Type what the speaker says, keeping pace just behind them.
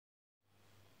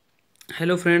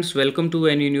Hello friends, welcome to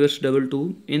Anuniverse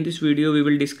 22. In this video we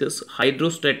will discuss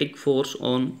hydrostatic force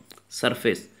on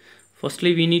surface.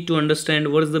 Firstly we need to understand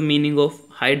what is the meaning of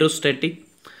hydrostatic.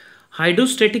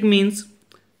 Hydrostatic means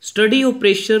study of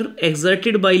pressure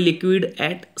exerted by liquid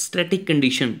at static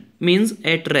condition, means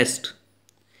at rest.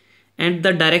 And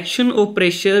the direction of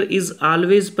pressure is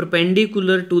always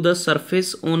perpendicular to the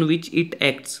surface on which it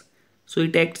acts. So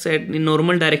it acts at the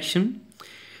normal direction.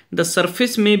 The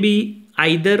surface may be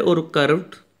either or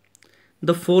curved.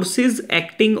 The forces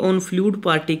acting on fluid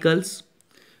particles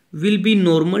will be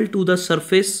normal to the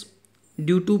surface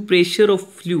due to pressure of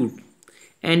fluid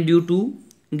and due to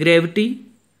gravity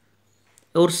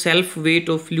or self weight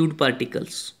of fluid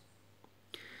particles.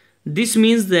 This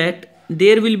means that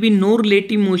there will be no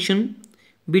relative motion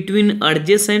between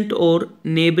adjacent or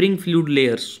neighboring fluid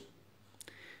layers,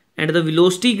 and the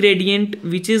velocity gradient,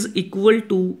 which is equal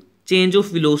to change of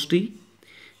velocity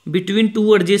between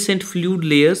two adjacent fluid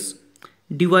layers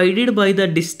divided by the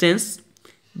distance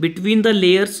between the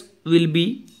layers, will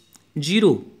be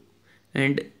 0.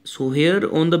 And so here,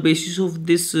 on the basis of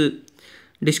this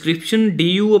description,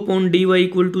 du upon dy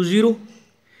equal to 0,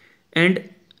 and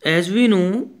as we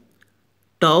know,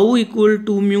 tau equal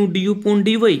to mu du upon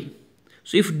dy.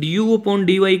 So if du upon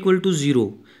dy equal to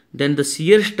 0, then the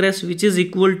shear stress, which is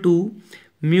equal to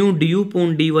mu du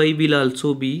upon dy, will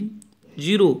also be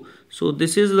 0. So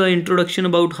this is the introduction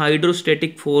about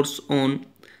hydrostatic force on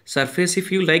surface.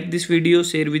 If you like this video,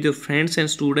 share with your friends and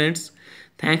students.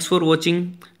 Thanks for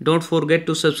watching. Don't forget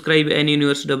to subscribe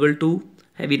Anuniverse 22.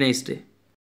 Have a nice day.